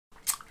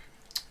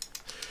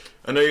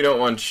I know you don't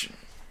watch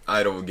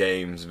idle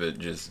games, but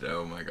just,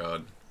 oh my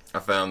god. I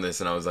found this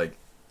and I was like,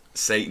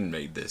 Satan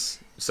made this.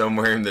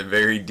 Somewhere in the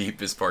very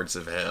deepest parts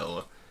of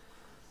hell.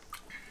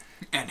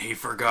 And he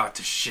forgot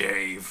to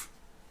shave.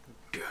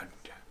 God.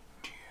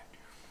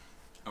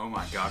 Oh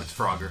my god, it's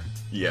Frogger.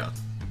 Yeah.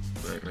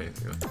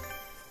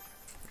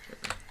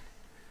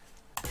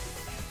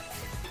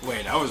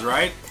 Wait, I was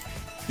right?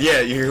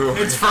 Yeah, you...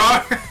 It's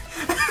Frogger!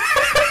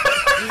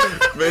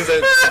 But it's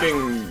that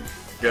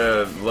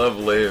fucking Love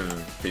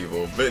Live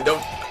people. But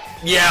don't...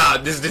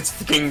 Yeah, it's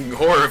fucking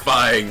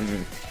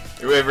horrifying.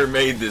 Whoever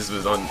made this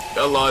was on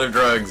a lot of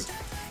drugs.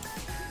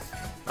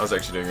 I was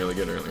actually doing really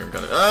good earlier. I'm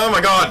kind of... Oh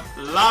my god!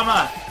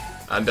 Llama!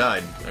 I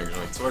died,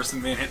 actually. It's worse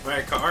than being hit by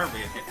a car or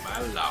being hit by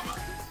a llama.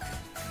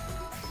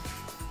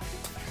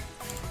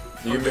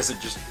 You miss it,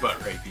 just butt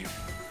rape you.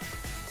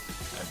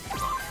 That'd be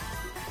fun.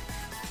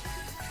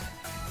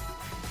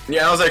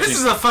 Yeah, I was actually... This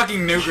is a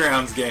fucking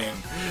Newgrounds game.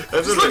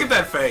 Just look at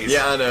that face.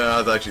 Yeah, I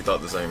know. I actually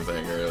thought the same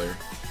thing earlier.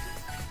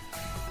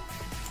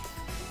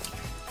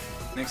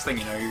 Next thing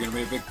you know, you're gonna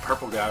be a big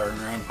purple guy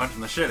running around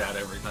punching the shit out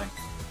of everything.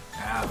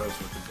 Ah, those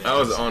were the days. I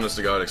was honest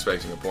to God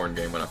expecting a porn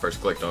game when I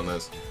first clicked on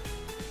this.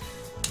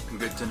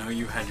 Good to know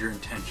you had your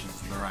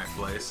intentions in the right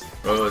place.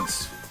 Well,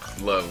 it's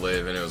Love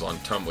Live, and it was on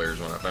Tumblr's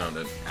when I found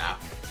it. Ah.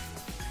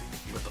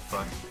 What the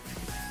fuck?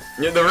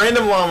 Yeah, the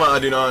random llama I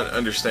do not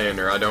understand,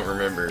 or I don't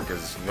remember,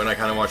 because when I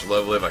kind of watched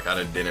Love Live, I kind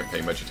of didn't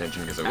pay much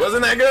attention because it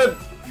wasn't that good.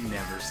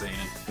 Never seen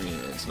it.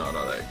 Yeah, it's not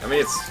all that. I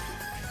mean, it's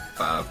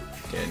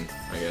 5, 10,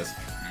 I guess.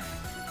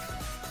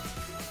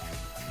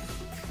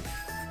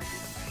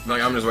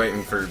 Like, I'm just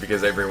waiting for,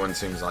 because everyone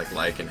seems like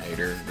and hate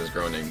her, this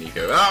girl named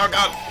Nico. Oh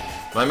god!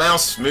 My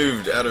mouse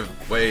moved out of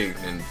way,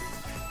 and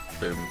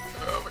boom.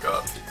 Oh my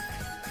god.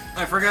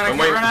 I forgot I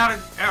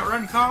can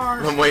outrun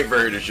cars! I'm waiting for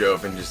her to show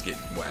up and just get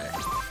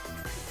whacked.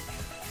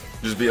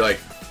 Just be like,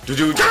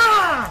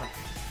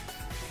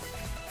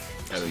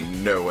 out of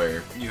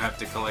nowhere. You have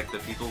to collect the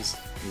beetles?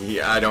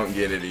 Yeah, I don't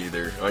get it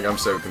either. Like, I'm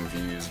so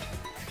confused.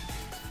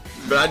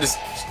 But I just...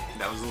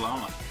 That was a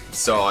llama.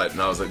 Saw it, and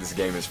I was like, this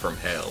game is from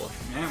hell.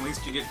 Man, at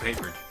least you get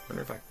papered. I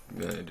wonder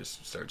if it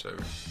just starts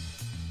over.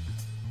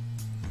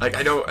 Like,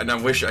 I don't... And I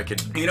wish I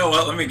could... You know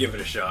what? Let me give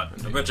it a shot.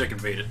 I bet you I can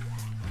beat it.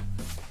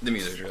 The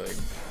music's really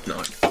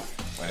not...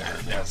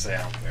 Whatever. Yeah, say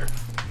I don't care.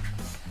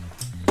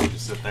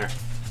 Just sit there.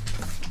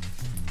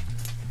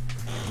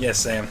 Yes,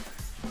 Sam.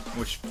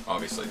 Which...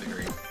 Obviously the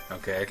green.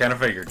 Okay, I kind of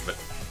figured, but...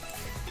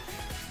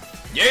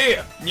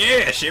 Yeah!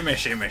 Yeah! Shimmy,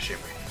 shimmy, shimmy.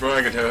 From what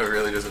I can tell, it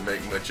really doesn't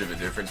make much of a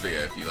difference, but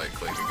yeah, if you, like,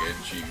 click again,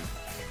 she...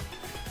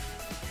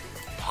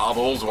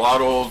 hobbles,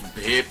 waddles,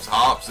 hips,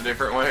 hops a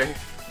different way.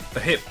 A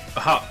hip, a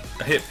hop,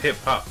 a hip, hip,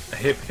 hop, a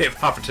hip, hip,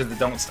 hopper to the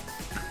don't stop.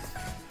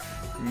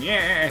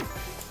 Yeah!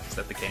 Is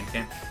that the can?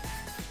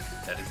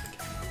 That is the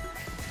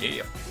can.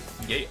 Yeah.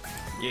 Yeah.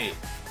 Yeah.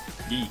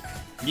 Yee.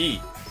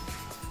 Yee.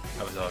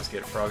 I was always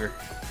good at Frogger.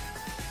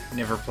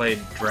 Never played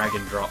drag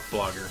and drop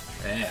Flogger.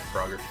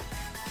 Frogger.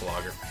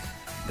 Flogger.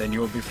 Then you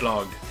will be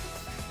flogged.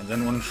 And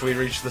then once we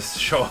reach the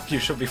shop, you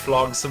shall be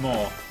flogged some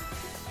more.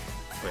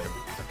 Wait a minute.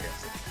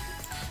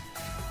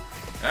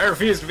 Okay, I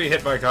refuse to be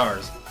hit by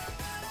cars.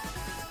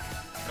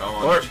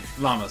 Or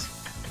llamas.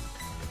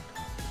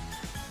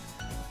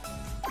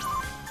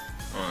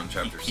 On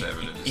chapter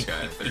 7 of the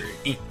Sky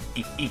 3.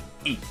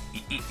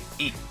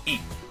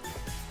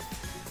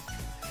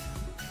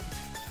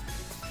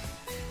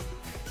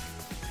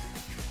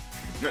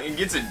 No, it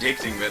gets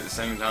addicting, but at the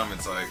same time,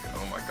 it's like,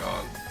 oh my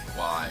god,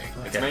 why?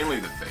 Okay. It's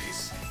mainly the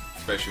face,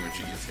 especially when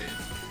she gets hit.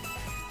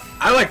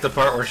 I like the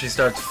part where she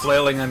starts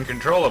flailing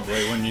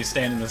uncontrollably when you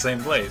stand in the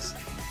same place.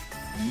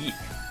 Yeah.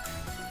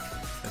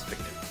 Let's pick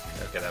it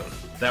up. Okay,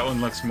 that one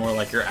looks more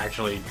like you're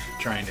actually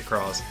trying to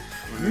cross.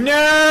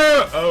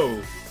 No!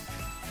 Oh.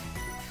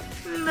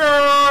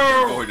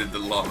 No! Avoided the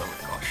llama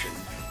with caution.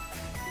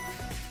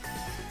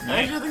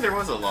 I actually think there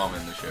was a llama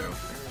in the show. I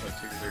think there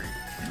was like 2 or 3.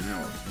 No.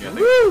 Yeah, I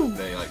think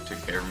they like took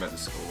care of him at the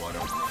school. I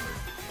don't remember.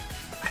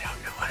 I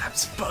don't know what I'm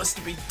supposed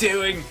to be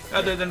doing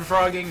other than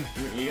frogging.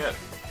 You got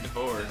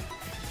 4.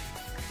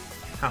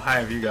 How high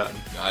have you gotten?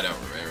 I don't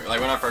remember. Like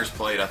when I first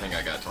played, I think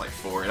I got to like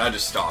 4, and I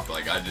just stopped.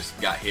 Like I just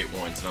got hit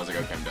once, and I was like,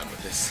 okay, I'm done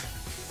with this.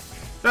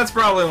 That's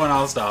probably when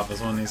I'll stop.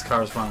 Is when these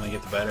cars finally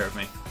get the better of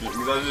me.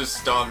 Because I just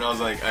stopped, and I was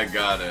like, I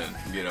gotta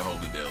get a hold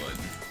of Dylan.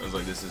 I was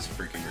like, this is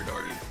freaking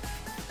retarded.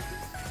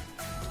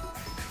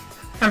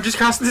 I'm just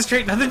crossing the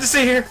street. Nothing to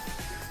see here.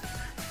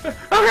 Oh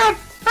god!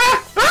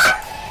 Ah! Ah!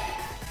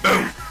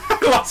 Boom!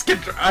 I lost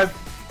control. I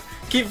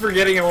keep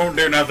forgetting it won't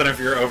do nothing if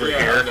you're over here.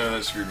 I know,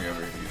 that screwed me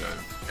over a few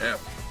times. Yeah,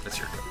 that's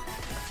your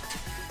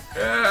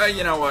go.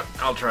 You know what?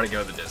 I'll try to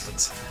go the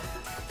distance.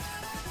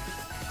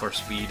 For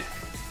speed.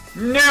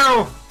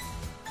 No!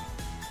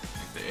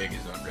 If the egg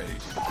is not ready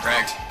to be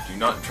cracked, do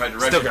not try to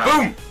rush Still it. got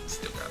Boom! it.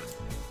 Still got it.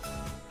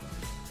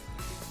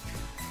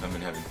 I've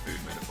been having food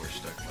metaphors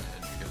stuck in my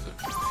head because of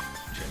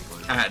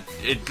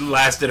It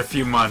lasted a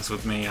few months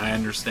with me, I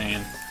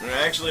understand.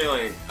 Actually,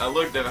 like, I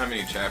looked at how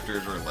many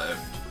chapters were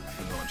left.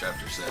 It was on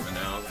chapter 7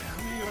 now. I was like,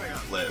 how many do I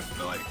got left?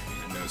 But, like,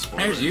 no no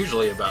spoilers. There's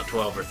usually about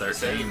 12 or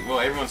 13. Well,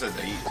 everyone says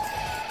 8.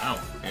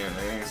 Oh. Yeah,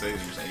 they say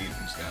there's 8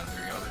 in Sky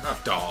 3. I was like,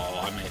 huh. Oh,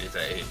 I made it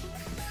to 8.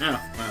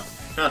 Oh, well.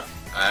 Huh.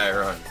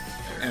 Iron.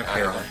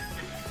 Apparently.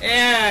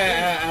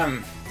 Yeah,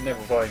 I'm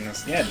never playing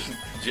this again.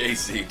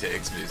 JC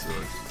text me, so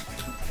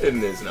in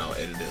this and I'll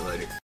edit it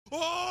later.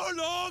 Oh,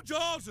 Long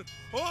Johnson!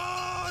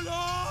 Oh,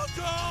 Long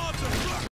Johnson!